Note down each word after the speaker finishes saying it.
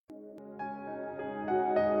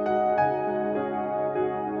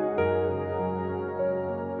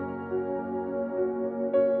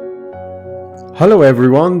Hello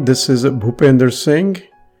everyone, this is Bhupender Singh,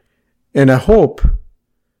 and I hope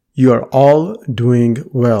you are all doing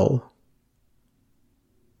well.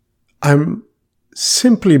 I'm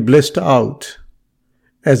simply blissed out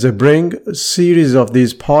as I bring a series of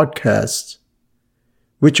these podcasts,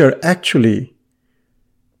 which are actually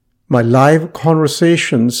my live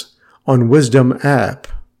conversations on Wisdom app.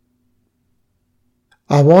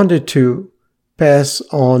 I wanted to pass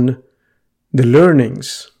on the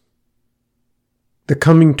learnings, the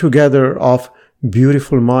coming together of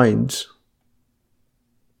beautiful minds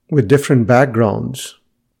with different backgrounds,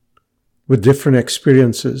 with different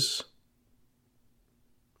experiences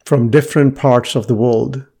from different parts of the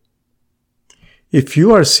world. If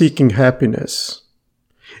you are seeking happiness,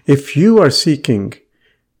 if you are seeking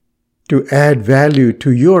to add value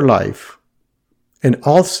to your life and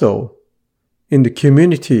also in the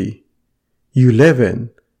community you live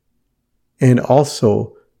in, and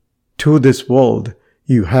also to this world,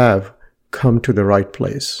 you have come to the right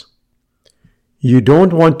place. You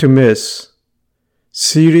don't want to miss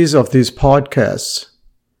series of these podcasts.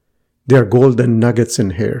 They're golden nuggets in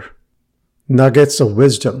here. Nuggets of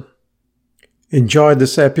wisdom. Enjoy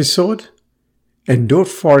this episode and don't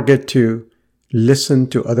forget to listen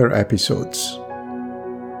to other episodes.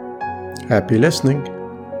 Happy listening.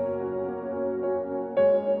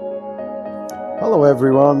 Hello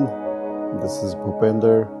everyone. This is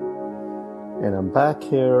Bhupender. And I'm back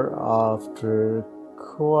here after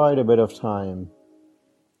quite a bit of time.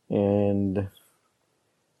 And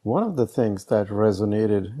one of the things that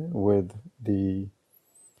resonated with the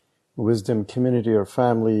Wisdom community or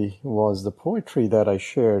family was the poetry that I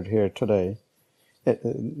shared here today,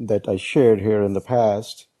 that I shared here in the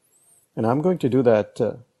past. And I'm going to do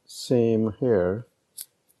that same here.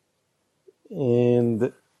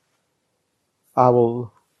 And I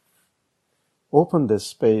will open this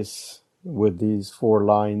space with these 4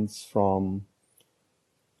 lines from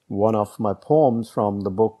one of my poems from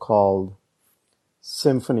the book called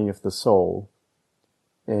Symphony of the Soul,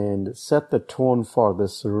 and set the tone for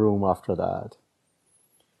this room after that.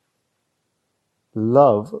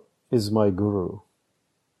 Love is my guru.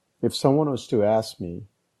 If someone was to ask me,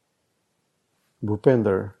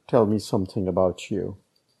 Bhupender, tell me something about you.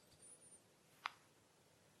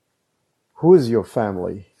 Who is your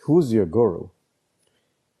family? Who's your guru?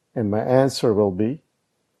 And my answer will be,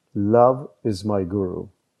 love is my guru.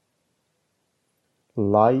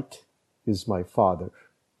 Light is my father.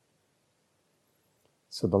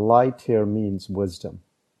 So the light here means wisdom.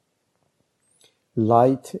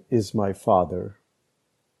 Light is my father.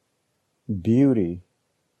 Beauty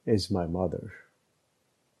is my mother.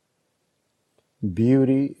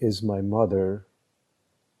 Beauty is my mother.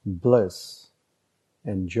 Bliss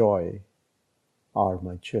and joy are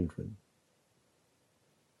my children.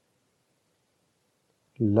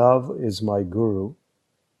 Love is my guru.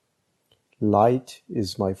 Light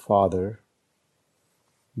is my father.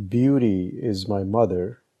 Beauty is my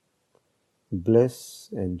mother. Bliss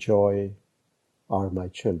and joy are my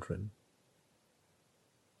children.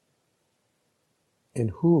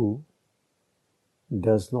 And who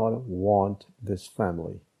does not want this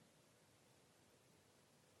family?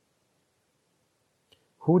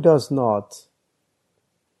 Who does not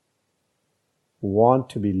want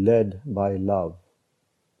to be led by love?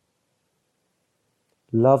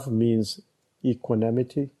 Love means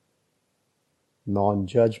equanimity,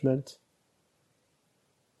 non-judgment,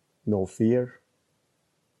 no fear,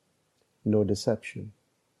 no deception.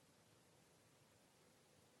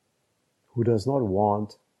 Who does not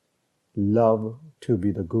want love to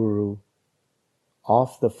be the guru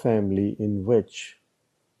of the family in which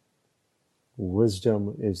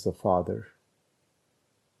wisdom is the father?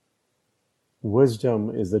 Wisdom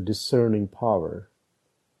is the discerning power.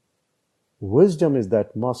 Wisdom is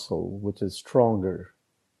that muscle which is stronger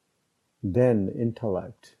than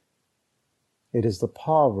intellect. It is the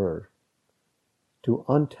power to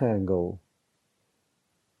untangle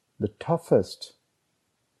the toughest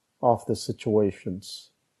of the situations.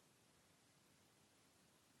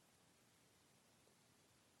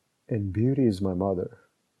 And beauty is my mother.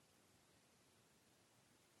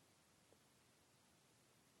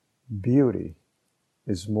 Beauty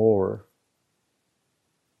is more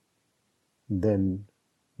than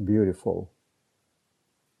beautiful.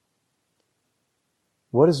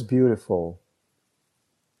 What is beautiful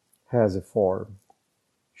has a form,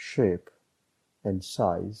 shape, and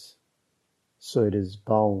size, so it is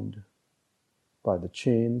bound by the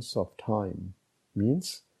chains of time,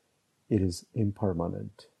 means it is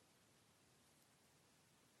impermanent.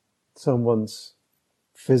 Someone's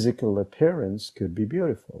physical appearance could be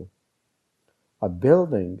beautiful. A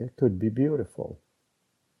building could be beautiful,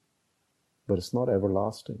 but it's not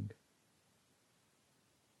everlasting.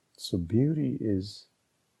 So beauty is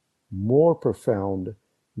more profound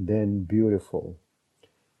than beautiful.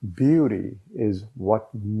 Beauty is what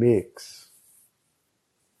makes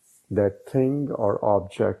that thing or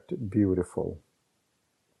object beautiful.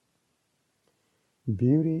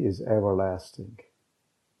 Beauty is everlasting.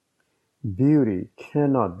 Beauty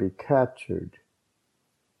cannot be captured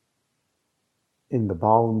in the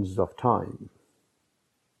bounds of time.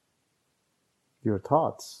 Your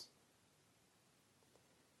thoughts,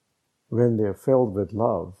 when they are filled with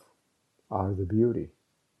love, are the beauty.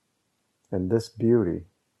 And this beauty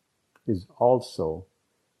is also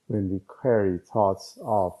when we carry thoughts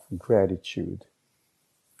of gratitude,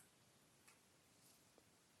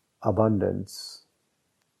 abundance,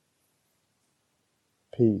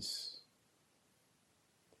 peace.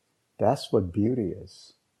 That's what beauty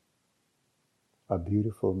is. A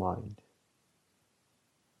beautiful mind.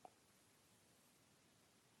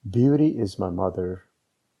 Beauty is my mother,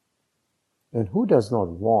 and who does not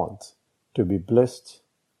want to be blessed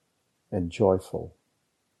and joyful?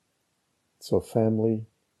 So family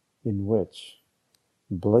in which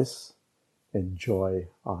bliss and joy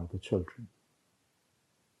are the children.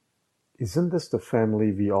 Isn't this the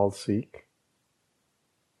family we all seek?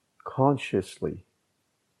 Consciously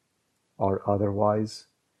or otherwise,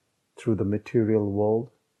 through the material world,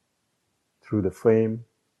 through the fame,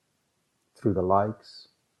 through the likes,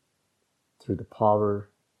 through the power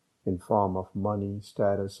in form of money,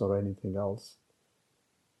 status, or anything else.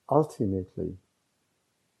 Ultimately,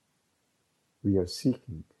 we are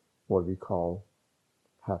seeking what we call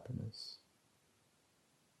happiness.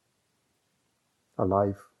 A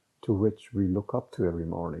life to which we look up to every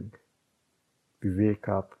morning. We wake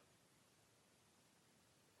up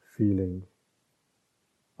feeling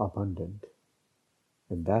abundant.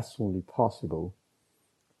 And that's only possible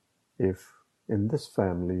if in this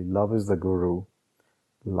family, love is the guru,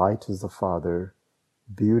 light is the father,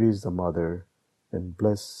 beauty is the mother, and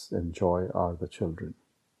bliss and joy are the children.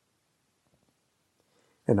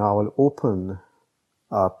 And I will open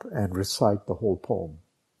up and recite the whole poem.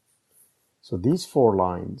 So these 4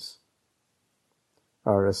 lines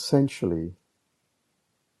are essentially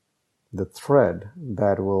the thread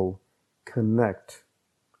that will connect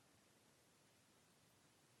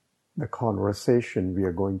the conversation we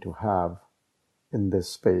are going to have in this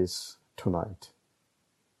space tonight.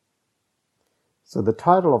 So the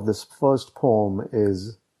title of this first poem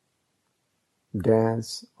is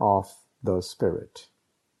Dance of the Spirit.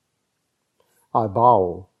 I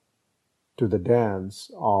bow to the dance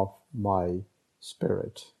of my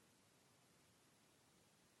spirit.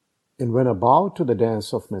 And when I bow to the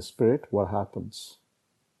dance of my spirit, what happens?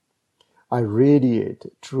 I radiate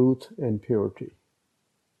truth and purity.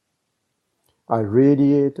 I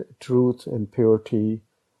radiate truth and purity.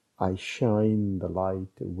 I shine the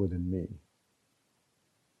light within me.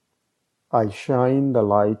 I shine the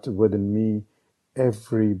light within me.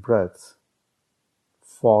 Every breath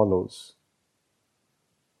follows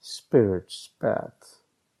Spirit's path.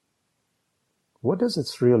 What does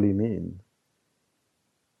it really mean?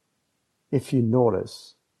 If you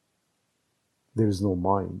notice, there is no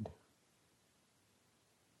mind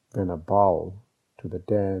when I bow to the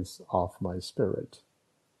dance of my spirit.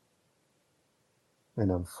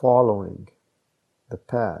 And I'm following the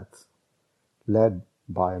path led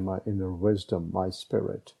by my inner wisdom, my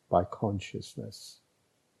spirit, by consciousness.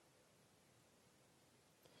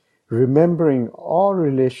 Remembering all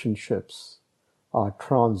relationships are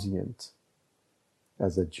transient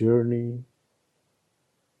as a journey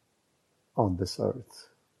on this earth.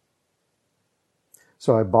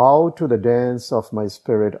 So I bow to the dance of my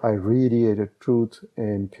spirit. I radiate truth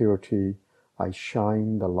and purity. I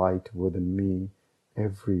shine the light within me.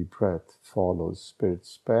 Every breath follows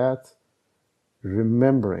Spirit's path.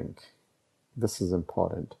 Remembering, this is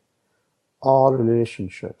important, all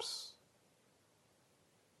relationships,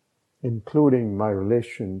 including my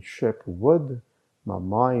relationship with my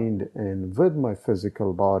mind and with my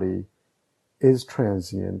physical body, is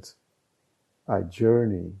transient. I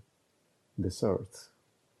journey this earth.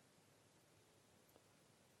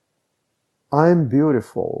 I am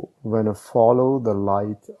beautiful when I follow the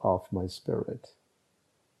light of my spirit.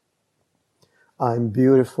 I am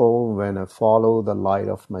beautiful when I follow the light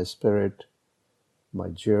of my spirit. My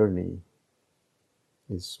journey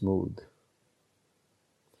is smooth.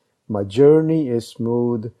 My journey is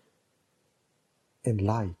smooth and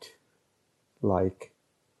light, like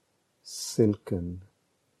silken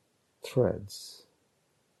threads.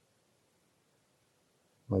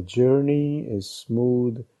 My journey is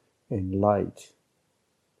smooth and light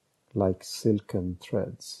like silken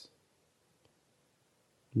threads.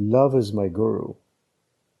 Love is my guru,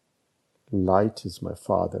 light is my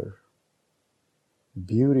father,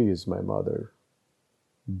 beauty is my mother,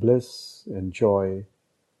 bliss and joy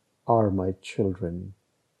are my children.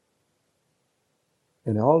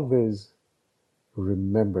 And always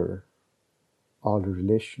remember, all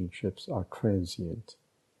relationships are transient.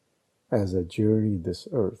 As I journey this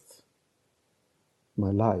earth,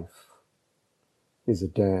 my life is a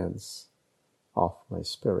dance of my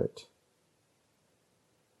spirit.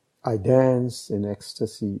 I dance in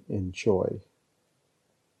ecstasy and joy.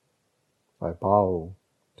 I bow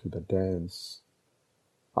to the dance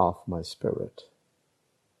of my spirit.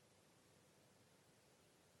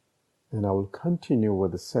 And I will continue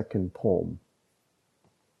with the second poem,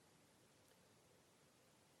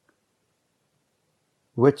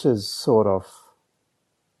 which is sort of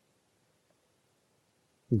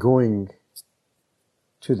going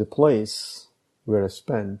to the place where I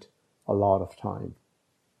spent a lot of time,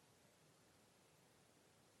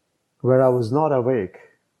 where I was not awake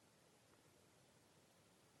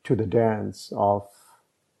to the dance of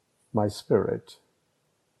my spirit.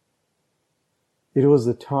 It was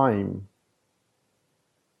the time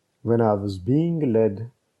when I was being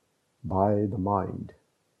led by the mind.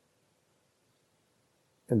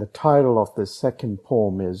 And the title of the second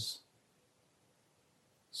poem is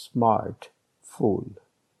Smart Fool,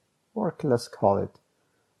 or let's call it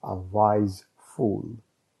A Wise Fool.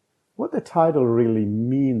 What the title really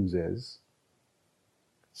means is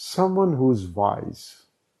someone who's wise,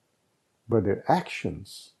 but their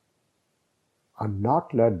actions are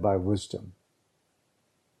not led by wisdom.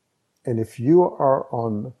 And if you are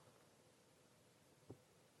on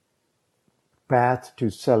path to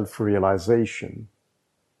self-realization,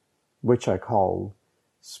 which I call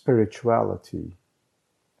spirituality,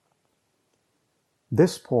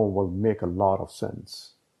 this poem will make a lot of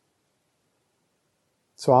sense.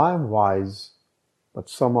 So I am wise, but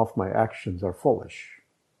some of my actions are foolish.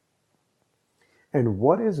 And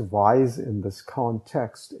what is wise in this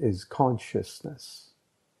context is consciousness.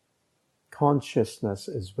 Consciousness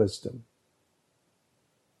is wisdom.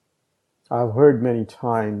 I've heard many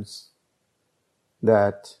times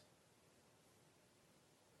that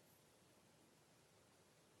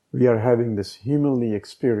we are having this humanly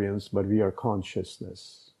experience, but we are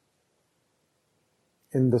consciousness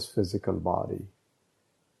in this physical body.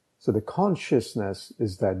 So the consciousness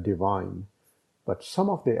is that divine, but some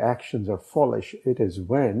of the actions are foolish. It is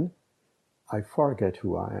when I forget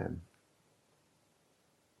who I am.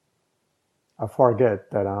 I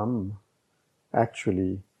forget that I'm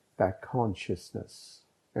actually that consciousness,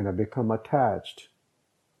 and I become attached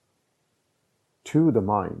to the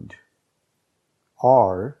mind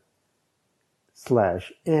or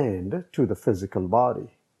 /and to the physical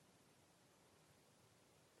body.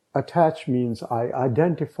 Attach means I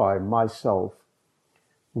identify myself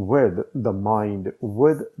with the mind,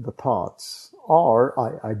 with the thoughts, or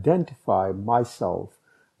I identify myself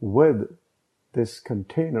with this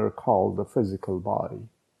container called the physical body.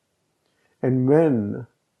 And when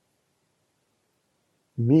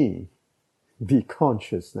me, the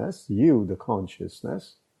consciousness, you, the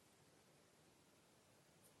consciousness,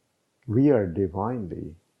 we are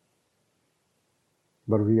divinely,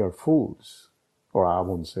 but we are fools. Or I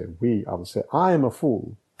won't say we, I will say I am a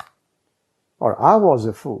fool, or I was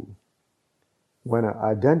a fool when I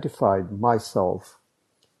identified myself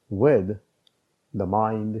with the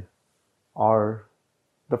mind or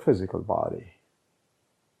the physical body.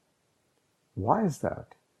 Why is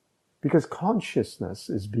that? Because consciousness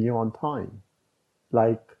is beyond time,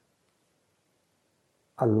 like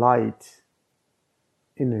a light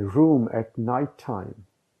in a room at night time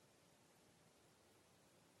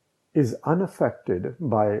is unaffected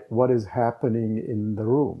by what is happening in the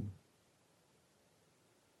room.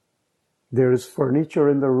 There is furniture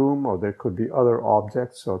in the room, or there could be other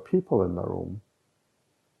objects or people in the room,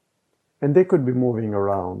 and they could be moving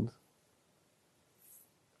around,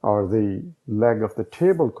 or the leg of the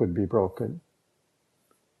table could be broken,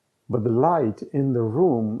 but the light in the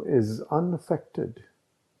room is unaffected.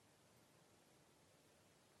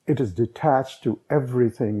 It is detached to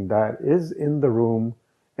everything that is in the room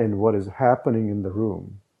and what is happening in the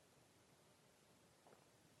room.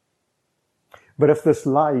 But if this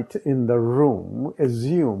light in the room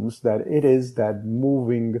assumes that it is that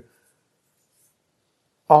moving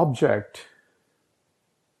object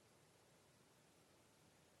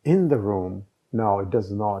in the room, now it does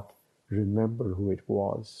not remember who it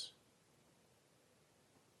was.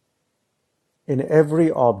 In every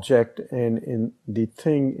object and in the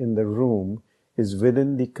thing in the room is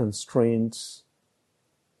within the constraints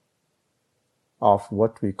of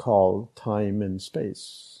what we call time and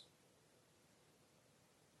space.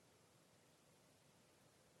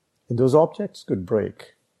 And those objects could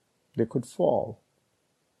break, they could fall,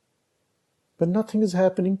 but nothing is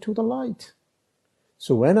happening to the light.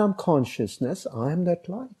 So when I'm consciousness, I'm that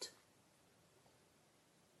light.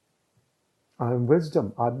 I'm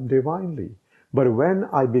wisdom, I'm divinely. But when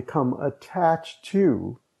I become attached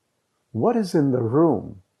to what is in the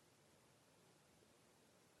room,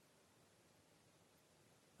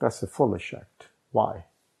 that's a foolish act. Why?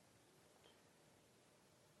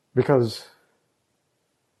 Because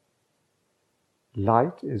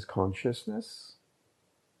light is consciousness.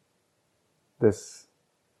 This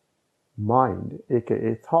mind,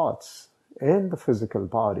 aka thoughts, and the physical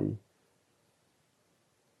body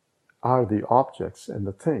are the objects and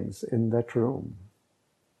the things in that room.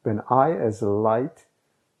 When I, as a light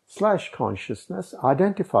 / consciousness,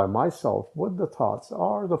 identify myself with the thoughts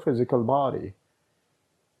or the physical body,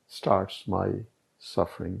 starts my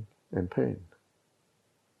suffering and pain.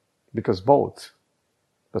 Because both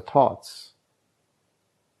the thoughts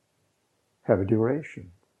have a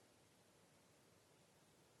duration.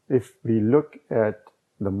 If we look at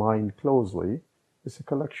the mind closely, it's a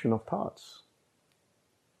collection of thoughts.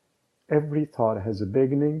 Every thought has a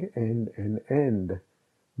beginning and an end.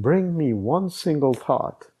 Bring me one single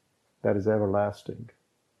thought that is everlasting.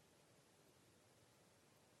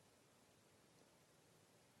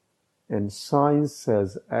 And science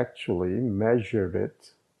has actually measured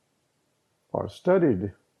it or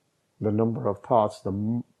studied the number of thoughts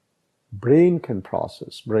the brain can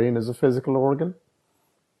process. Brain is a physical organ.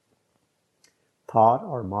 Thought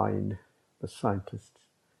or mind, the scientists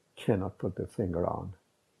cannot put their finger on.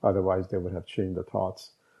 Otherwise, they would have changed the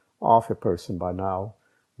thoughts of a person by now,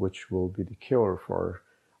 which will be the cure for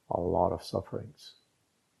a lot of sufferings.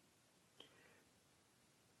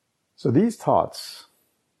 So these thoughts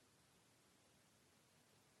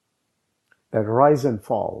that rise and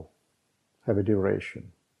fall have a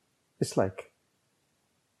duration. It's like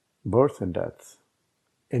birth and death.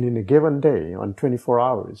 And in a given day, on 24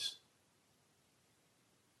 hours,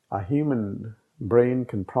 a human brain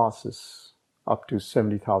can process up to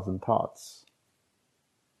 70,000 thoughts.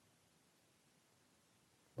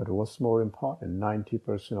 But what's more important,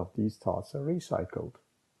 90% of these thoughts are recycled.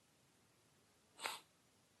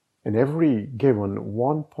 In every given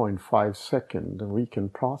 1.5 second, we can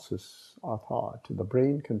process a thought. The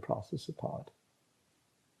brain can process a thought.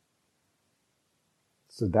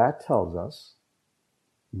 So that tells us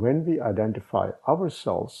when we identify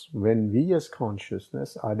ourselves, when we as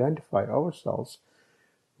consciousness identify ourselves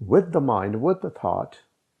with the mind, with the thought,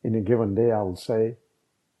 in a given day, I will say,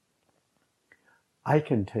 I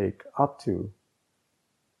can take up to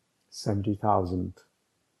 70,000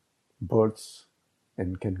 births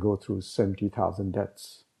and can go through 70,000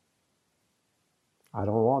 deaths. I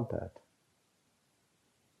don't want that.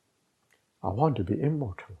 I want to be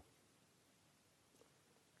immortal.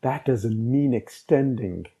 That doesn't mean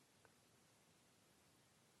extending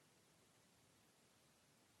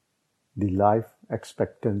the life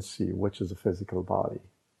expectancy, which is a physical body.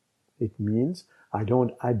 It means I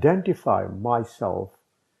don't identify myself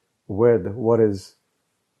with what is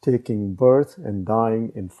taking birth and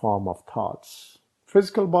dying in form of thoughts.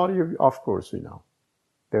 Physical body, of course, we know.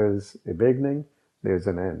 There's a beginning, there's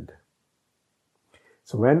an end.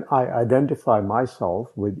 So when I identify myself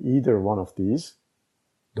with either one of these,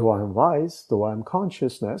 though I'm wise, though I'm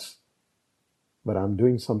consciousness, but I'm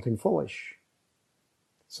doing something foolish.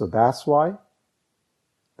 So that's why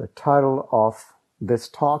the title of this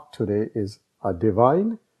talk today is A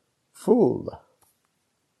Divine Fool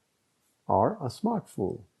or A Smart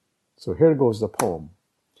Fool. So here goes the poem.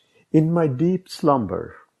 In my deep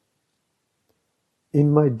slumber,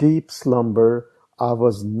 I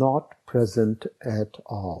was not present at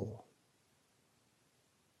all.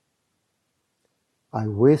 I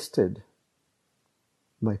wasted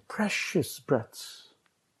my precious breaths.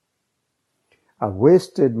 I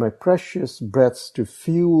wasted my precious breaths to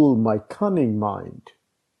fuel my cunning mind.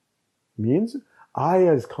 Means I,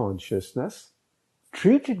 as consciousness,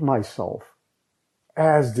 treated myself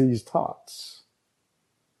as these thoughts.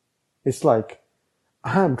 It's like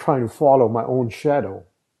I'm trying to follow my own shadow.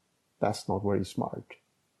 That's not very smart.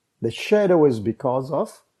 The shadow is because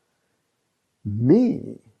of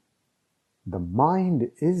me. The mind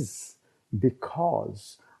is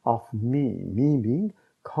because of me being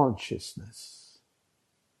consciousness.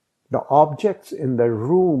 The objects in the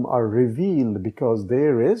room are revealed because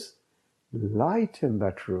there is light in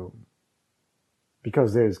that room.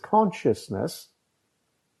 Because there is consciousness,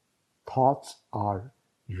 thoughts are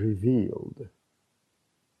revealed.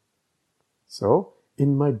 So,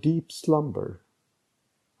 in my deep slumber,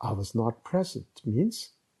 I was not present,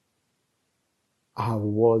 means I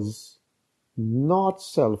was not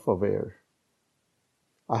self-aware.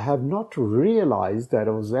 I have not realized that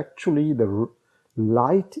I was actually the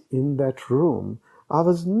light in that room. I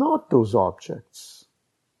was not those objects.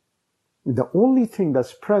 The only thing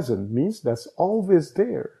that's present means that's always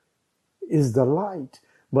there is the light.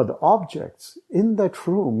 But the objects in that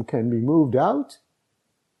room can be moved out,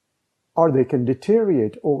 or they can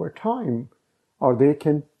deteriorate over time, or they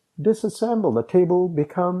can disassemble. The table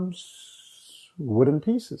becomes wooden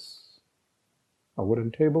pieces. A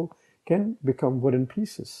wooden table can become wooden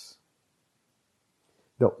pieces.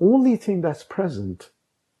 The only thing that's present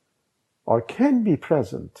or can be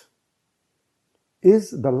present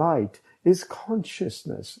is the light, is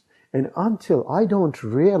consciousness. And until I don't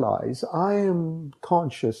realize I am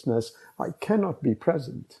consciousness, I cannot be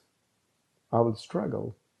present. I will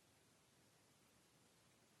struggle.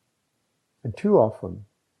 And too often,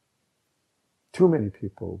 too many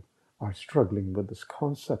people are struggling with this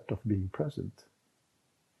concept of being present.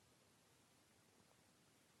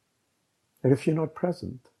 And if you're not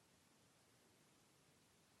present,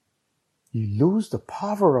 you lose the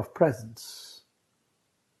power of presence.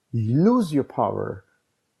 You lose your power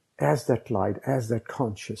as that light, as that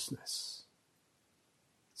consciousness.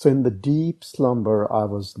 So in the deep slumber, I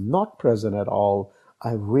was not present at all.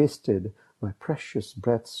 I wasted my precious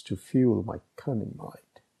breaths to fuel my cunning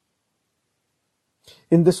mind.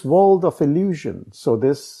 In this world of illusion, so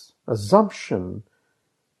this assumption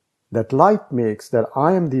that light makes that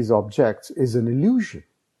I am these objects is an illusion.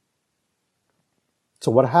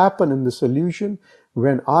 So what happened in this illusion,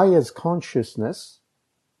 when I as consciousness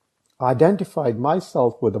identified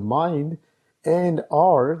myself with the mind and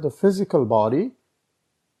or the physical body,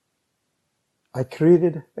 I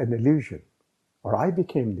created an illusion, or I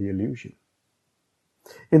became the illusion.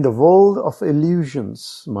 In the world of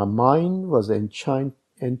illusions, my mind was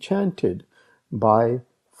enchanted by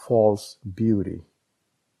false beauty.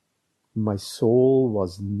 My soul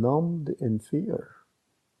was numbed in fear,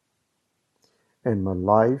 and my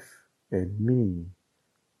life and me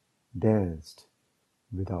danced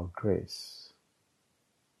without grace.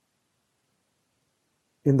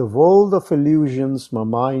 In the world of illusions, my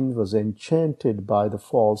mind was enchanted by the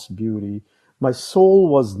false beauty. My soul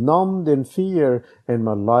was numbed in fear, and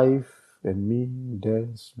my life and me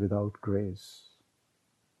danced without grace.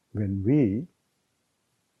 When we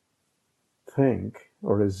think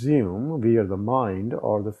or assume we are the mind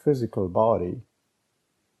or the physical body,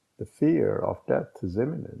 the fear of death is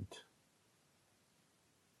imminent.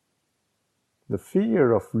 The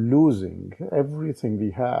fear of losing everything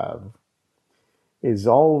we have is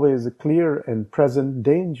always a clear and present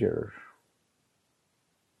danger.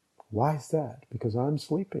 Why is that? Because I'm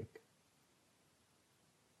sleeping.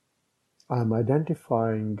 I'm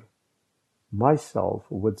identifying myself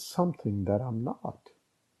with something that I'm not.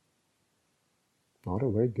 Not a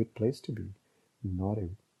very good place to be. Not a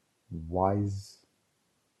wise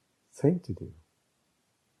thing to do.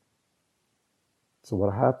 So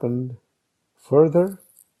what happened further?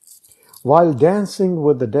 While dancing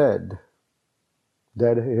with the dead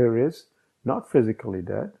here is not physically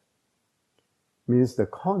dead, means the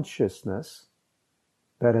consciousness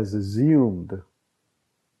that has assumed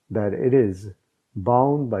that it is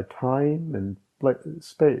bound by time and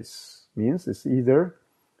space, means it's either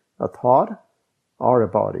a thought or a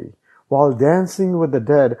body. While dancing with the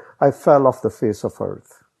dead, I fell off the face of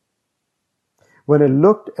earth. When I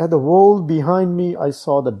looked at the world behind me, I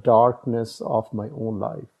saw the darkness of my own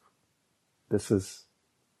life. This is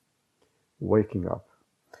waking up.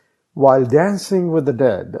 While dancing with the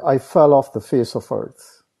dead, I fell off the face of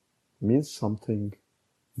earth. It means something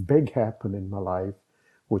big happened in my life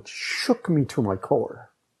which shook me to my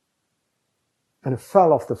core. And I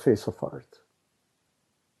fell off the face of earth.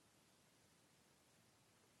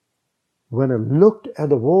 When I looked at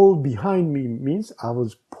the world behind me, means I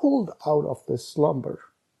was pulled out of this slumber.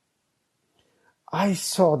 I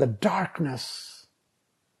saw the darkness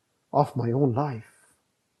of my own life.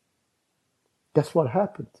 Guess what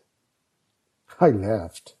happened? I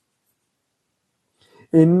laughed.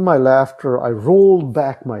 In my laughter, I rolled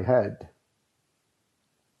back my head.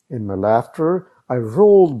 In my laughter, I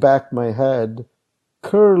rolled back my head.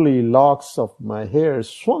 Curly locks of my hair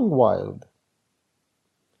swung wild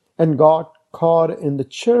and got caught in the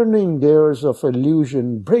churning gears of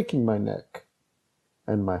illusion, breaking my neck,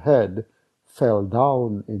 and my head fell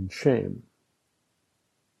down in shame.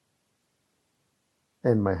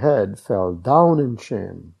 And my head fell down in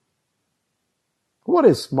shame. What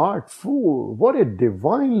a smart fool! What a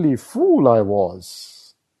divinely fool I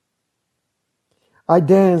was! I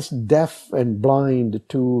danced deaf and blind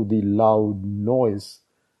to the loud noise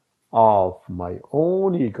of my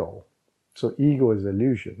own ego. So ego is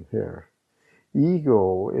illusion here.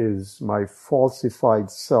 Ego is my falsified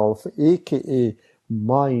self, aka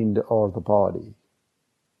mind or the body.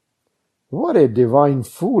 What a divine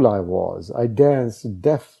fool I was! I danced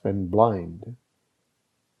deaf and blind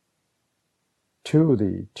to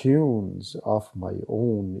the tunes of my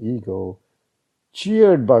own ego,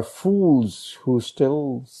 cheered by fools who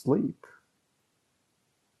still sleep.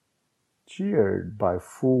 Cheered by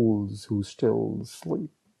fools who still sleep.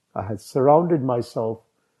 I had surrounded myself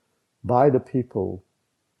by the people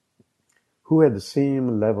who had the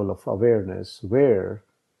same level of awareness, where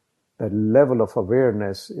that level of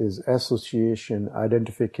awareness is association,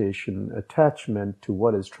 identification, attachment to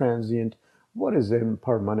what is transient, what is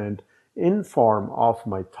impermanent, in form of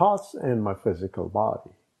my thoughts and my physical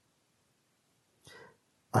body.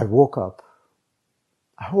 I woke up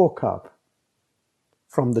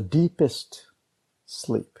from the deepest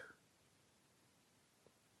sleep.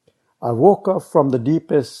 I woke up from the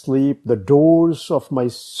deepest sleep. The doors of my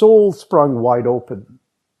soul sprung wide open.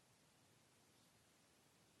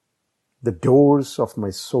 The doors of my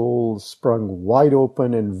soul sprung wide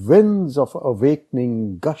open, and winds of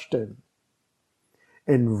awakening gushed in.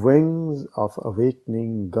 And wings of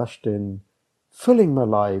awakening gushed in, filling my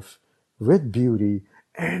life with beauty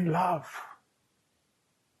and love.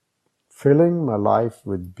 Filling my life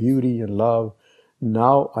with beauty and love.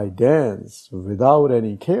 Now I dance without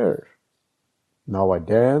any care. Now I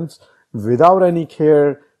dance without any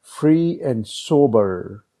care, free and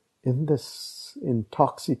sober in this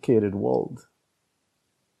intoxicated world.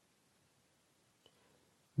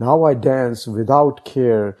 Now I dance without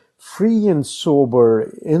care, free and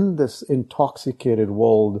sober in this intoxicated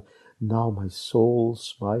world. Now my soul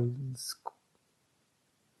smiles.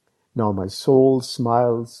 Now my soul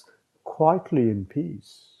smiles quietly in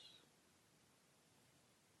peace.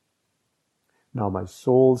 Now my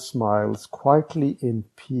soul smiles quietly in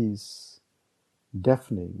peace,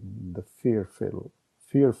 deafening the fearful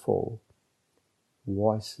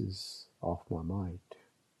voices of my mind.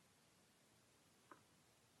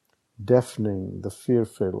 Deafening the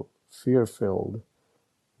fear-filled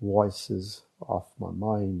voices of my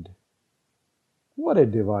mind. What a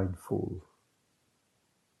divine fool!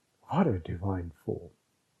 What a divine fool!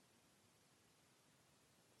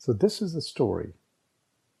 So this is the story.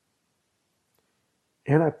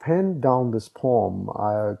 And I penned down this poem.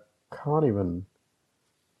 I can't even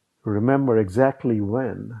remember exactly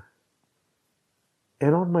when.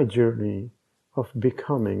 And on my journey of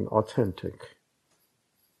becoming authentic,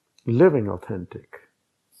 living authentic,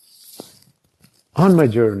 on my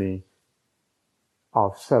journey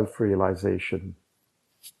of self-realization,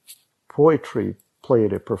 poetry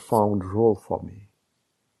played a profound role for me.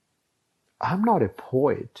 I'm not a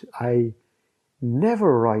poet. I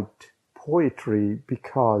never write poetry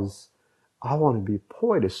because I want to be a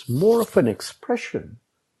poet. It's more of an expression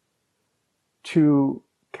to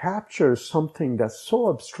capture something that's so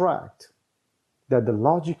abstract that the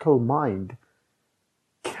logical mind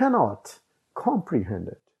cannot comprehend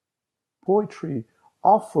it. Poetry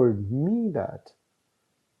offered me that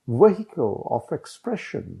vehicle of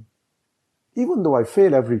expression, even though I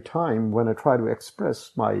fail every time when I try to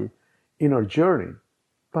express my inner journey.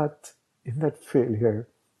 But in that failure,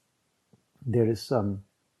 there is some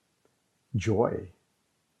joy,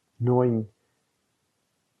 knowing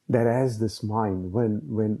that as this mind,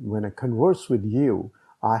 when I converse with you,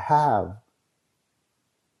 I have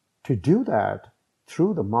to do that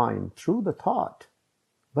through the mind, through the thought.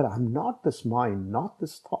 But I'm not this mind, not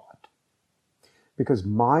this thought. Because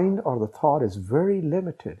mind or the thought is very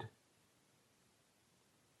limited.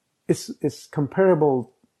 It's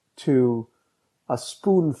comparable to a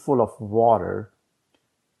spoonful of water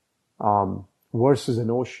versus an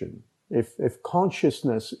ocean. If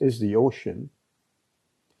consciousness is the ocean,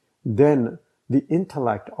 then the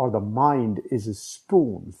intellect or the mind is a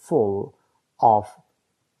spoonful of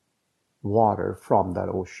water from that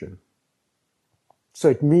ocean. So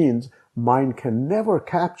it means mind can never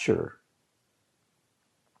capture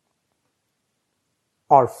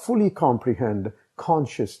or fully comprehend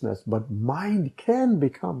consciousness, but mind can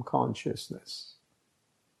become consciousness.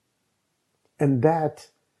 And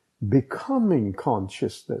that becoming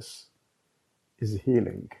consciousness is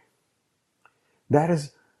healing. That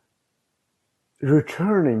is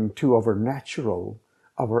returning to our natural,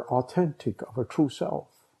 our authentic, our true self.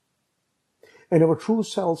 And our true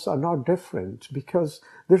selves are not different because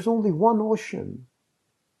there's only one ocean.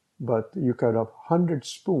 but you could have 100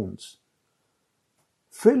 spoons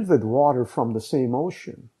filled with water from the same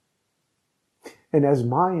ocean. And as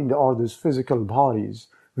mind are these physical bodies,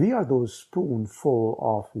 we are those spoonful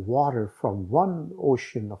of water from one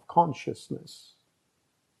ocean of consciousness.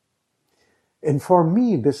 And for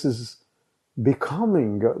me, this is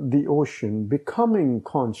becoming the ocean, becoming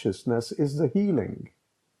consciousness is the healing.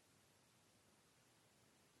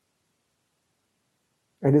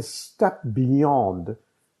 And it's step beyond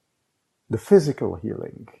the physical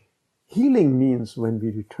healing. Healing means when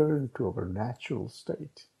we return to our natural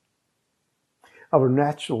state. Our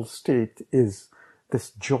natural state is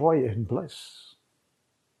this joy and bliss.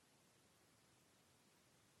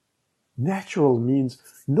 Natural means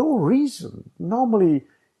no reason. Normally,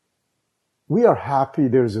 we are happy,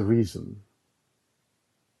 there's a reason.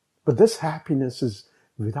 But this happiness is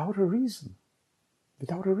without a reason.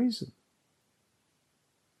 Without a reason.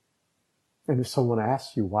 And if someone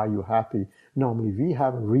asks you why you're happy, normally we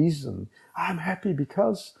have a reason. I'm happy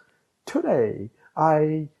because today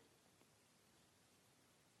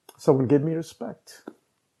someone gave me respect.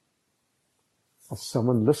 Or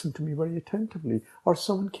someone listened to me very attentively. Or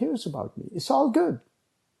someone cares about me. It's all good.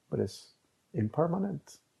 But it's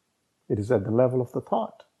impermanent. It is at the level of the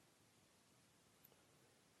thought.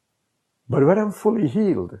 But when I'm fully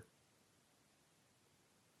healed,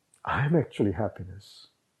 I'm actually happiness.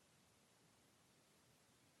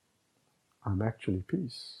 I'm actually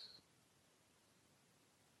peace.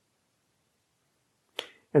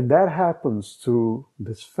 And that happens through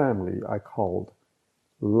this family I called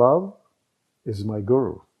love is my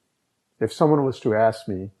guru. If someone was to ask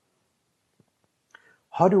me,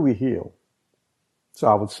 how do we heal? So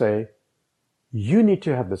I would say, you need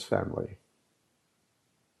to have this family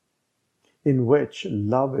in which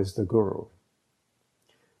love is the guru.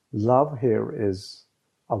 Love here is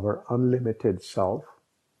our unlimited self.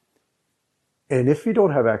 And if we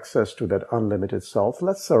don't have access to that unlimited self,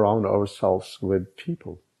 let's surround ourselves with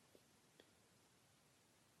people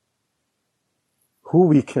who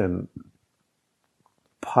we can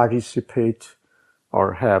participate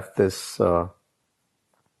or have this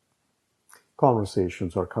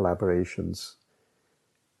conversations or collaborations.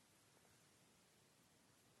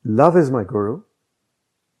 Love is my guru.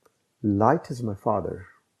 Light is my father.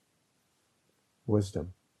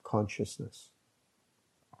 Wisdom, consciousness.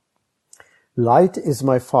 Light is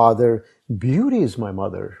my father. Beauty is my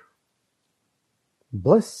mother.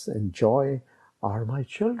 Bliss and joy are my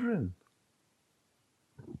children.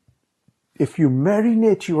 If you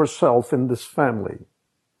marinate yourself in this family,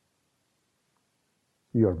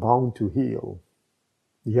 you are bound to heal.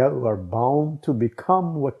 You are bound to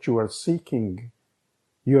become what you are seeking.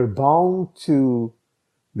 You are bound to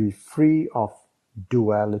be free of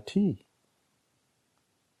duality.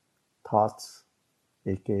 Thoughts,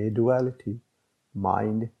 aka duality.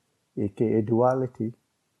 Mind, aka duality.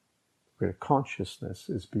 Where consciousness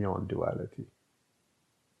is beyond duality.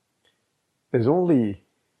 There's only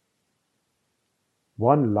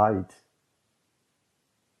one light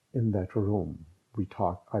in that room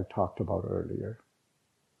I talked about earlier.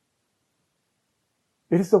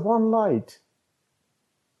 It is the one light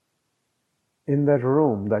in that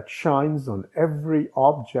room that shines on every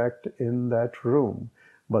object in that room.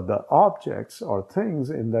 But the objects or things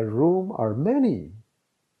in that room are many.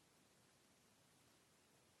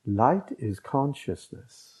 Light is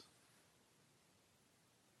consciousness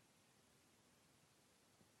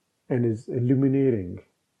and is illuminating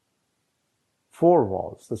four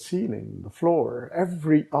walls, the ceiling, the floor,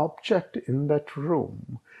 every object in that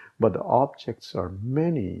room. But the objects are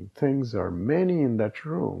many, things are many in that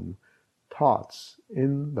room. Thoughts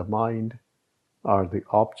in the mind are the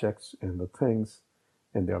objects and the things,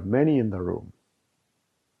 and there are many in the room.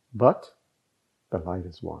 But the light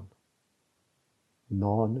is one.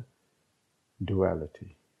 Non-duality.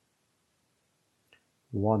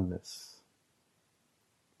 Oneness.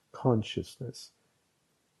 Consciousness.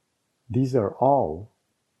 These are all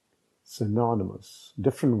synonymous,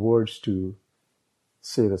 different words to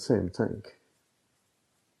say the same thing.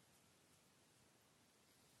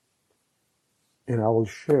 And I will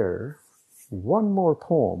share one more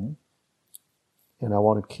poem, and I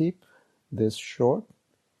want to keep this short.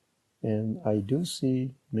 And I do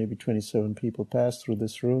see maybe 27 people pass through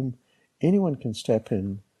this room. Anyone can step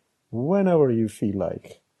in whenever you feel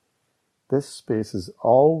like. This space is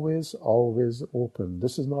always, always open.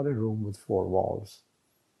 This is not a room with four walls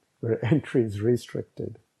where entry is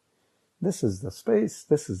restricted. This is the space.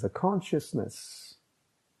 This is the consciousness.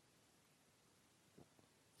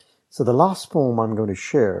 So the last poem I'm going to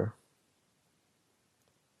share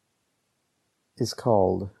is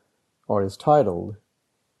called, or is titled,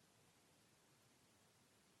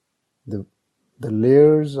 the, the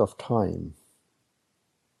layers of time,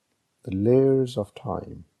 the layers of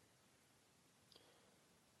time.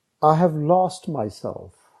 I have lost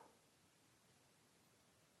myself.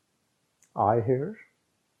 I here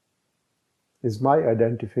is my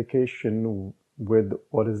identification with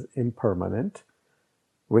what is impermanent,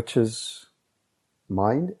 which is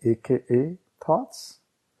mind, aka thoughts,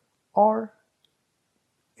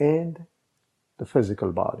 and the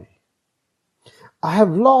physical body. I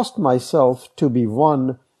have lost myself to be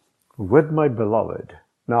one with my beloved.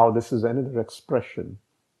 Now, this is another expression.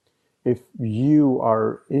 If you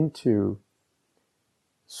are into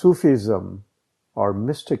Sufism or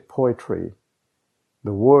mystic poetry,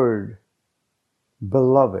 the word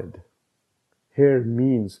beloved here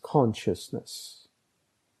means consciousness.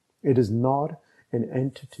 It is not an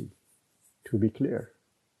entity, to be clear.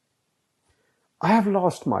 I have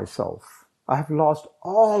lost myself. I have lost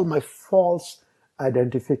all my false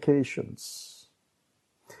identifications.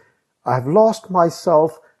 I have lost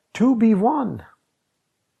myself to be one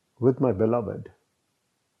with my beloved.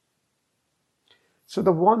 So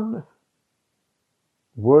the one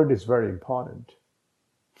word is very important.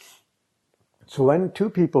 So when two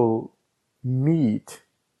people meet,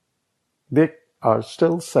 they are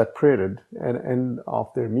still separated, and at the end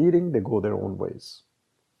of their meeting, they go their own ways.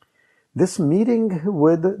 This meeting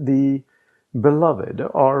with the beloved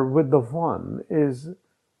or with the one is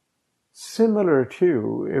similar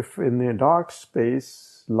to if in the dark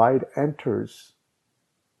space light enters,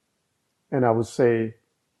 and I would say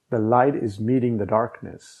the light is meeting the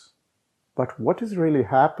darkness. But what is really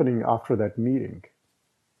happening after that meeting?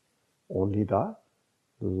 Only the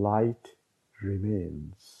light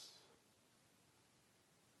remains.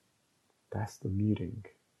 That's the meeting.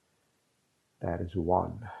 That is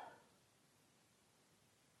one.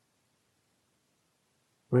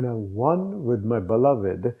 When I'm one with my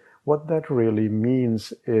beloved, what that really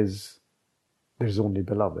means is there's only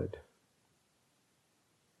beloved.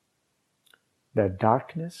 That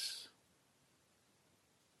darkness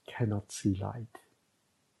cannot see light.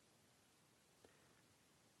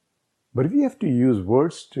 But we have to use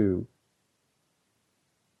words to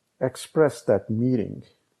express that meeting,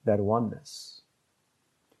 that oneness.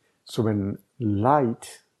 So when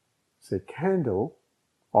light, say candle,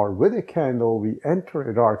 or with a candle we enter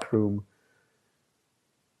a dark room,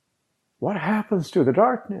 what happens to the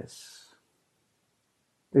darkness?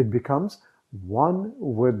 It becomes one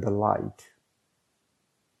with the light.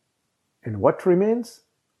 And what remains?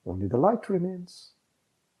 Only the light remains.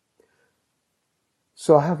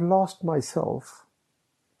 So I have lost myself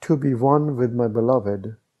to be one with my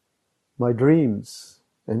beloved, my dreams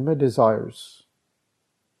and my desires.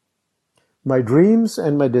 My dreams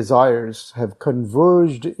and my desires have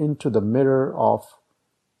converged into the mirror of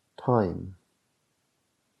time.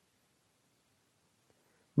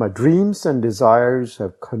 My dreams and desires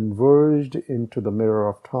have converged into the mirror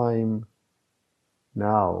of time.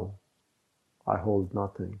 Now I hold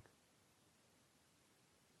nothing.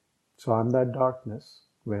 So I'm that darkness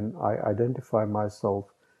when I identify myself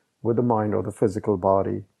with the mind or the physical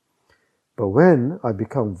body. But when I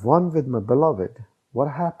become one with my beloved,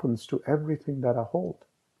 what happens to everything that I hold?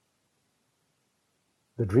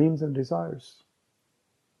 The dreams and desires.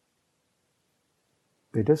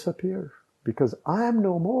 They disappear because I am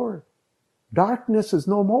no more. Darkness is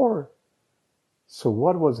no more. So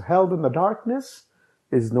what was held in the darkness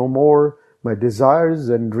is no more. My desires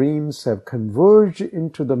and dreams have converged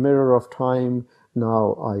into the mirror of time.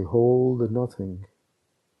 Now I hold nothing.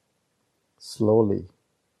 Slowly,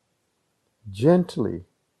 gently,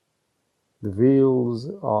 the veils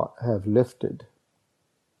have lifted.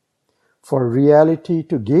 For reality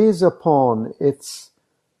to gaze upon its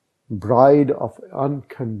bride of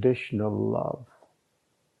unconditional love.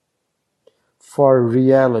 For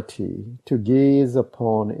reality to gaze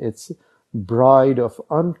upon its bride of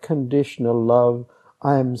unconditional love,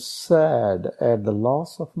 I am sad at the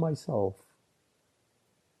loss of myself.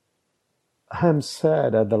 I am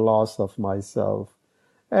sad at the loss of myself,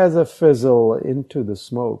 as I fizzle into the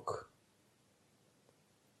smoke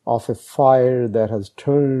of a fire that has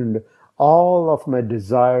turned all of my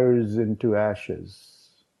desires into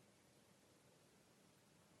ashes.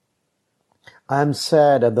 I am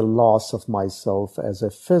sad at the loss of myself as I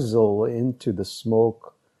fizzle into the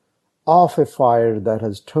smoke of a fire that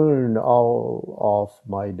has turned all of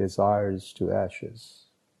my desires to ashes.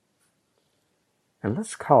 And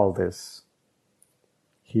let's call this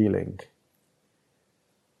healing.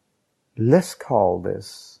 Let's call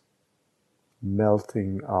this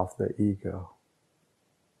melting of the ego.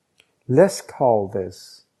 Let's call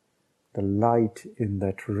this the light in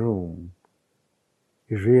that room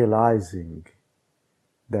realizing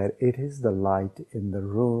that it is the light in the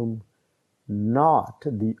room, not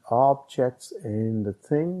the objects and the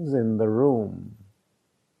things in the room.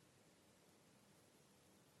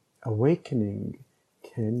 Awakening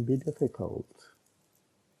can be difficult,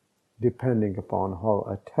 depending upon how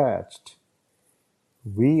attached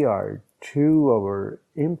we are to our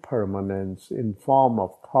impermanence in form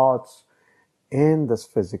of thoughts and this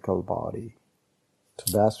physical body.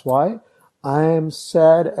 So that's why I am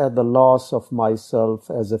sad at the loss of myself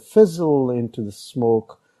as a fizzle into the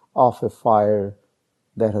smoke of a fire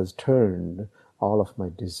that has turned all of my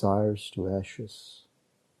desires to ashes.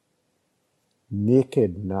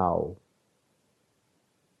 Naked now.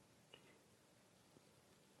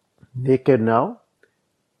 Naked now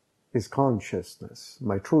is consciousness,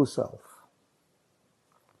 my true self.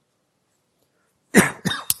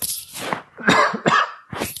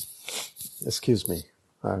 Excuse me,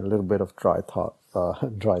 a little bit of dry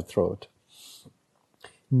throat.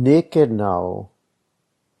 Naked now,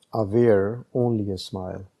 aware only a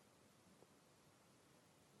smile.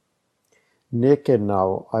 Naked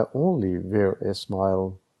now, I only wear a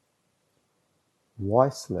smile.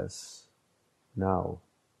 Voiceless now,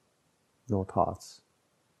 no thoughts,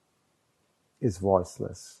 is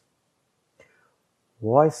voiceless.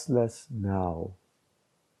 Voiceless now,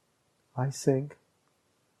 I sing.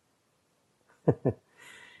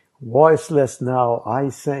 Voiceless now, I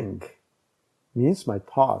sing, means my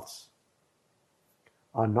thoughts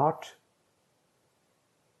are not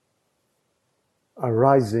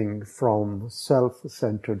arising from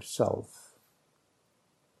self-centered self.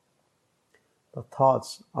 The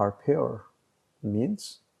thoughts are pure,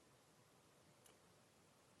 means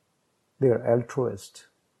they are altruist.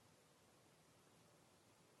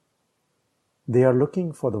 They are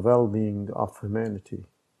looking for the well-being of humanity.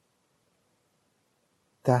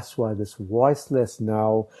 That's why this voiceless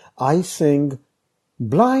now, I sing.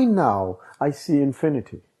 Blind now, I see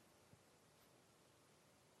infinity.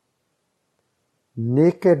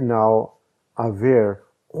 Naked now, I wear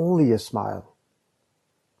only a smile.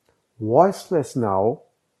 Voiceless now,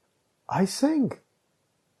 I sing.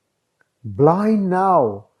 Blind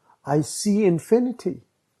now, I see infinity.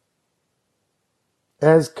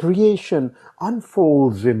 As creation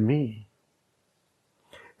unfolds in me,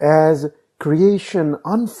 as creation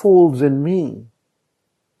unfolds in me,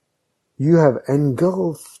 you have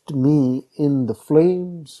engulfed me in the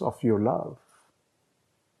flames of your love.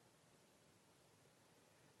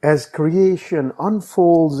 As creation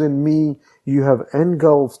unfolds in me, you have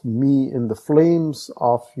engulfed me in the flames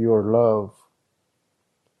of your love.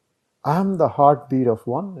 I am the heartbeat of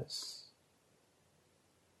oneness.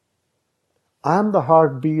 I am the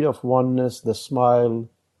heartbeat of oneness, the smile,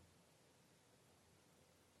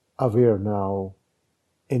 aware now,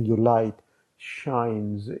 and your light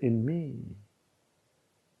shines in me.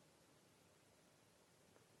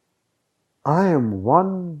 I am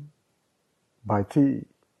one by thee.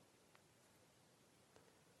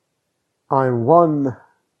 I am one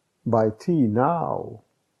by thee now.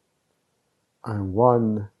 I am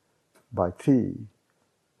one by thee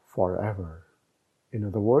forever. In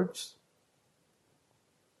other words,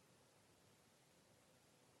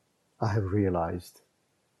 I have realized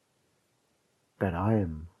that I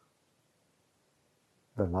am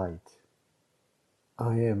the light.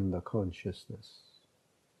 I am the consciousness.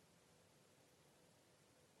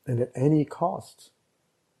 And at any cost,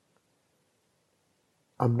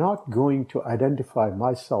 I'm not going to identify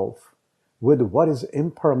myself with what is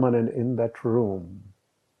impermanent in that room,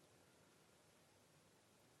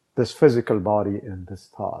 this physical body and this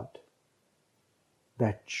thought.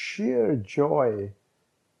 That sheer joy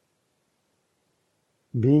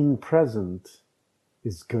being present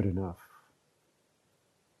is good enough.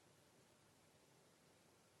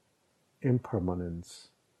 Impermanence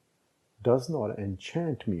does not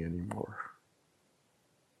enchant me anymore.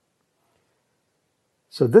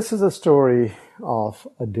 So this is a story of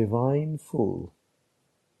a divine fool.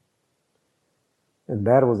 And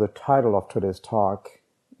that was the title of today's talk.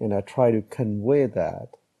 And I try to convey that.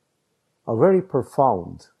 A very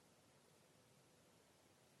profound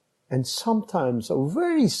and sometimes a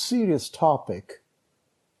very serious topic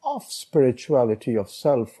of spirituality, of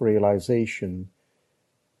self-realization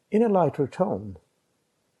in a lighter tone.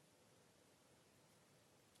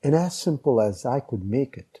 And as simple as I could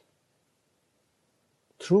make it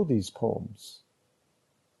through these poems.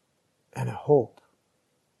 And I hope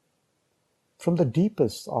from the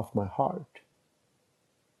deepest of my heart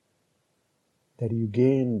that you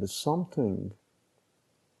gained something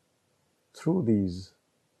through these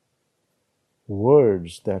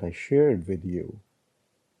words that I shared with you.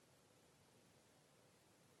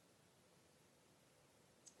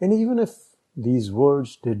 And even if these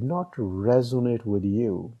words did not resonate with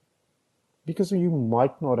you, because you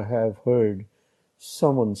might not have heard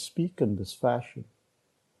someone speak in this fashion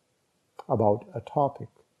about a topic,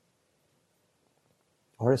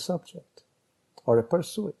 or a subject, or a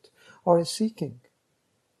pursuit, or a seeking,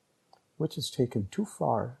 which is taken too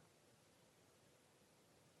far,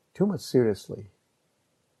 too much seriously.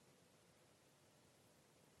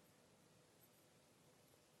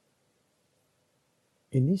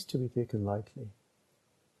 It needs to be taken lightly,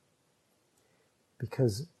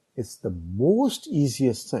 because it's the most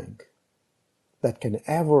easiest thing that can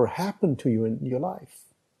ever happen to you in your life.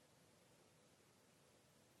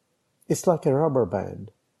 It's like a rubber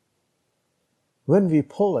band. When we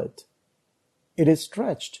pull it, it is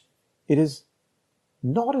stretched. It is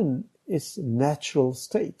not in its natural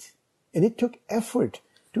state. And it took effort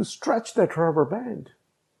to stretch that rubber band.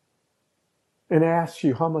 And I ask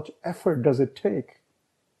you, how much effort does it take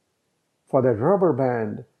for that rubber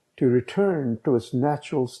band to return to its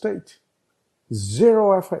natural state?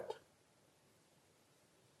 Zero effort.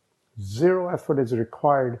 Zero effort is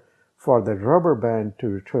required for the rubber band to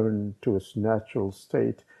return to its natural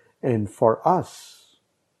state, and for us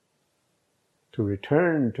to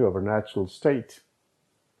return to our natural state,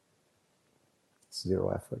 it's zero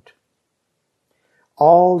effort.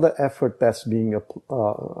 All the effort that's being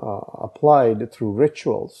applied through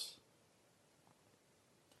rituals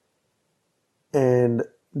and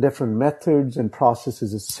different methods and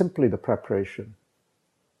processes is simply the preparation.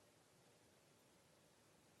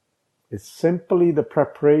 It's simply the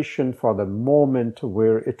preparation for the moment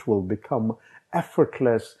where it will become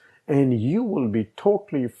effortless and you will be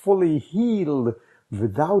totally, fully healed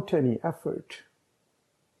without any effort.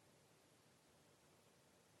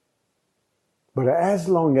 But as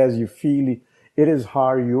long as you feel it is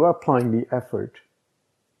hard, you are applying the effort,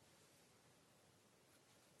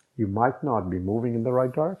 you might not be moving in the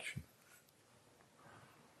right direction.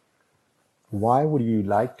 Why would you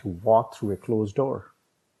like to walk through a closed door?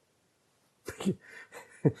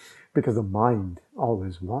 Because the mind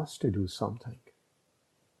always wants to do something.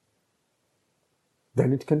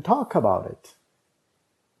 Then it can talk about it.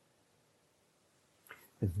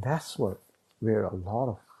 And that's where a lot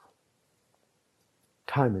of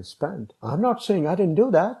time is spent. I'm not saying I didn't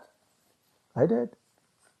do that. I did.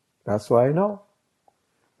 That's why I know.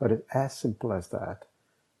 But it's as simple as that.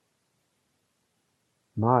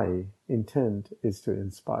 My intent is to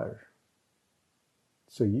inspire,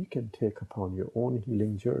 so you can take upon your own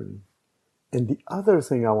healing journey. And the other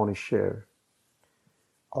thing I want to share,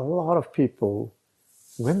 a lot of people,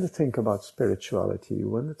 when they think about spirituality,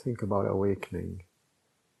 when they think about awakening,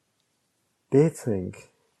 they think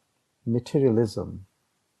materialism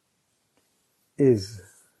is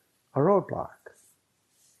a roadblock.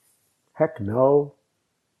 Heck no.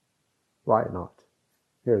 Why not?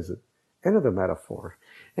 Here's another metaphor.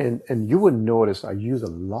 And you would notice I use a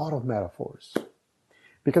lot of metaphors,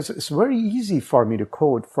 because it's very easy for me to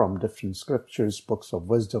quote from different scriptures, books of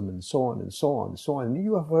wisdom, and so on and so on and so on. And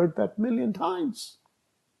you have heard that 1,000,000 times.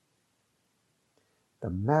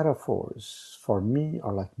 The metaphors for me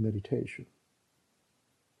are like meditation.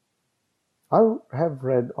 I have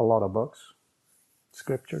read a lot of books,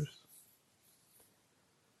 scriptures,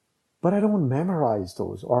 but I don't memorize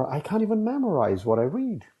those, or I can't even memorize what I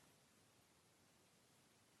read.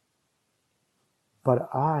 But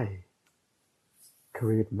I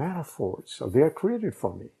create metaphors, so they are created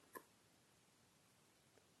for me.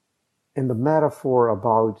 And the metaphor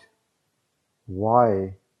about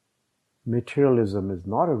why materialism is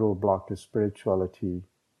not a roadblock to spirituality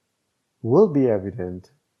will be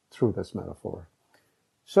evident through this metaphor.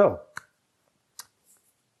 So,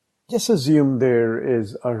 just assume there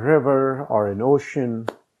is a river or an ocean,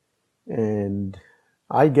 and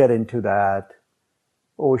I get into that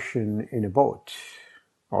ocean in a boat,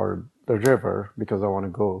 or the river, because I want to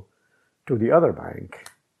go to the other bank,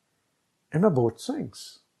 and my boat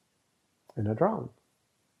sinks and I drown.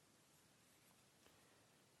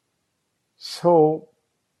 So,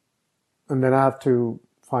 and then I have to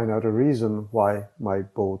find out a reason why my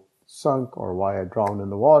boat sunk or why I drowned in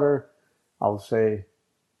the water. I'll say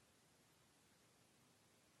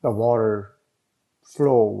the water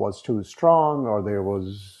flow was too strong, or there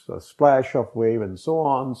was a splash of wave and so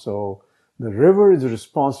on. So the river is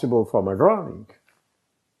responsible for my drowning.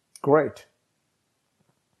 Great.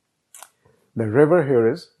 The river here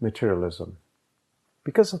is materialism.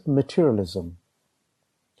 Because of materialism,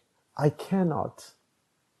 I cannot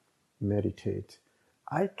meditate.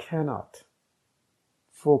 I cannot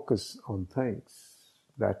focus on things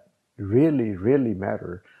that really, really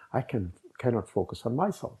matter. I cannot focus on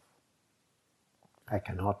myself. I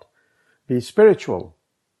cannot be spiritual.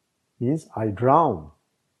 Means I drown.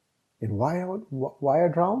 And why I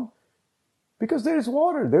drown? Because there is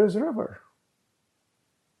water, there is river.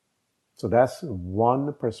 So that's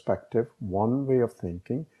one perspective, one way of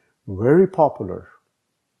thinking, very popular.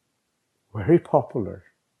 Very popular.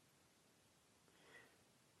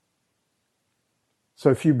 So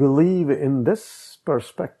if you believe in this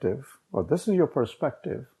perspective, or this is your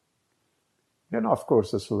perspective, then of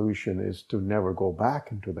course the solution is to never go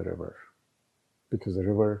back into the river, because the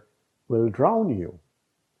river will drown you.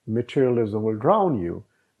 Materialism will drown you,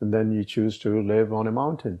 and then you choose to live on a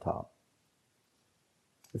mountaintop.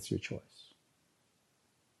 It's your choice.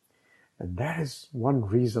 And that is one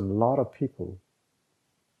reason a lot of people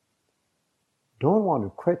don't want to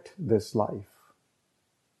quit this life,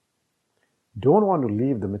 don't want to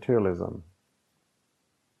leave the materialism.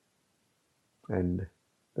 And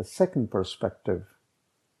the second perspective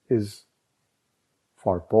is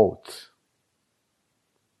for both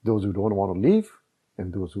those who don't want to leave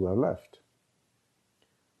and those who are left.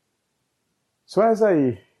 So as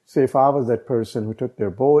I say, if I was that person who took their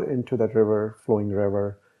boat into that river, flowing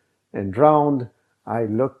river, and drowned, I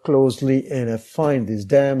look closely and I find these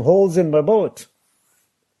damn holes in my boat.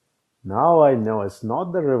 Now I know it's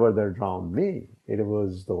not the river that drowned me. It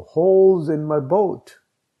was the holes in my boat.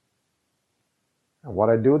 And what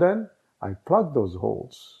I do then? I plug those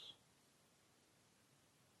holes.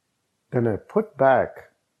 Then I put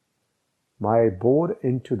back my boat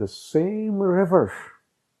into the same river.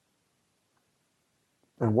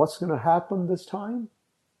 And what's going to happen this time?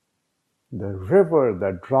 The river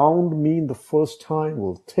that drowned me the first time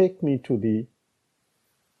will take me to the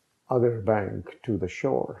other bank, to the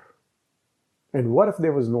shore. And what if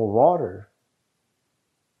there was no water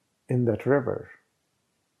in that river?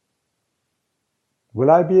 Will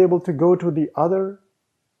I be able to go to the other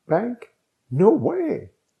bank? No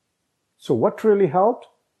way. So what really helped?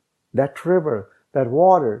 That river, that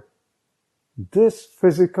water, this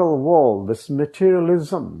physical world, this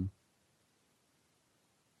materialism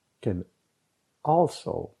can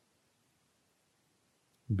also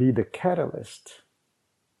be the catalyst.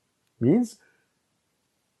 Means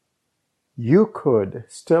you could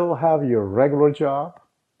still have your regular job,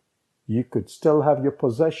 you could still have your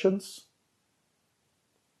possessions,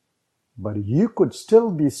 but you could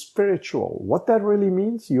still be spiritual. What that really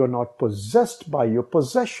means, you are not possessed by your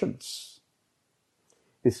possessions.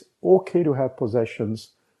 It's okay to have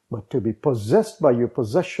possessions, but to be possessed by your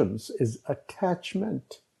possessions is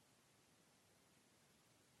attachment.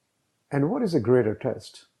 And what is a greater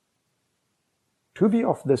test? To be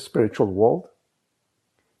of the spiritual world,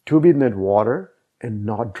 to be in that water and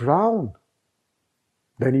not drown.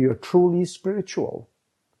 Then you're truly spiritual.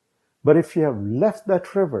 But if you have left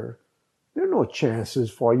that river, there are no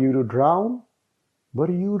chances for you to drown. But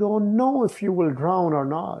you don't know if you will drown or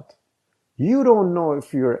not. You don't know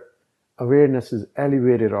if your awareness is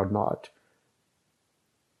elevated or not.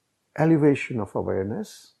 Elevation of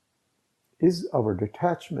awareness is our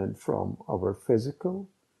detachment from our physical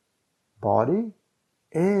body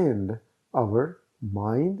and our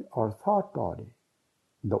mind or thought body.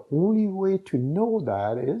 The only way to know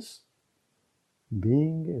that is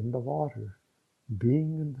being in the water,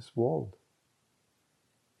 being in this world.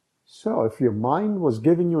 So if your mind was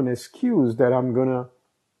giving you an excuse that I'm going to,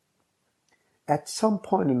 at some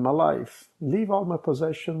point in my life, leave all my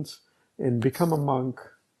possessions and become a monk,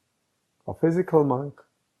 a physical monk,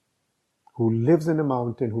 who lives in a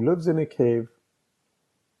mountain, who lives in a cave,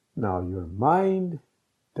 now your mind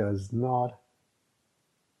does not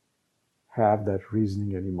have that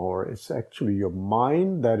reasoning anymore. It's actually your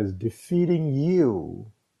mind that is defeating you.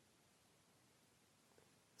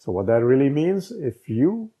 So what that really means, if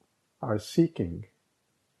you are seeking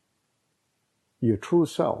your true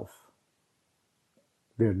self,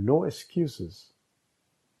 there are no excuses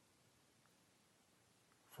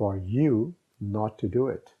for you not to do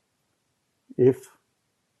it. If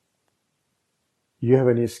you have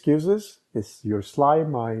any excuses, it's your sly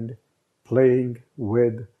mind playing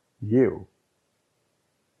with you.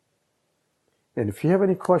 And if you have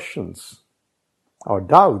any questions or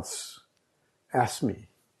doubts, ask me,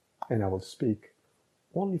 and I will speak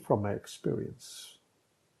only from my experience,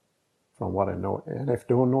 from what I know. And if I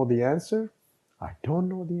don't know the answer, I don't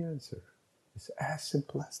know the answer. It's as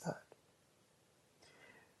simple as that.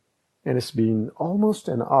 And it's been almost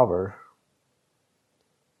an hour,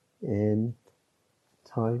 and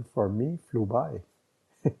time for me flew by.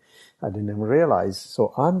 I didn't even realize.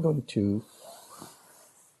 So I'm going to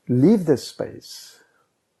leave this space.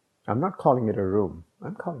 I'm not calling it a room.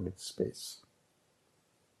 I'm calling it space.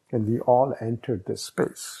 And we all entered this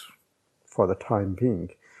space for the time being.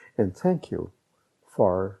 And thank you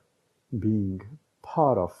for being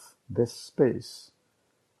part of this space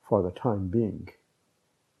for the time being.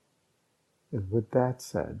 And with that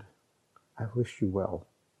said, I wish you well.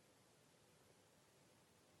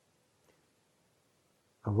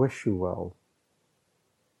 I wish you well.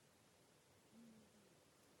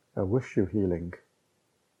 I wish you healing.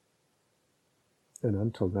 And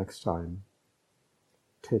until next time,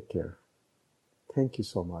 take care. Thank you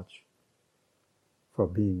so much for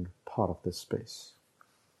being part of this space.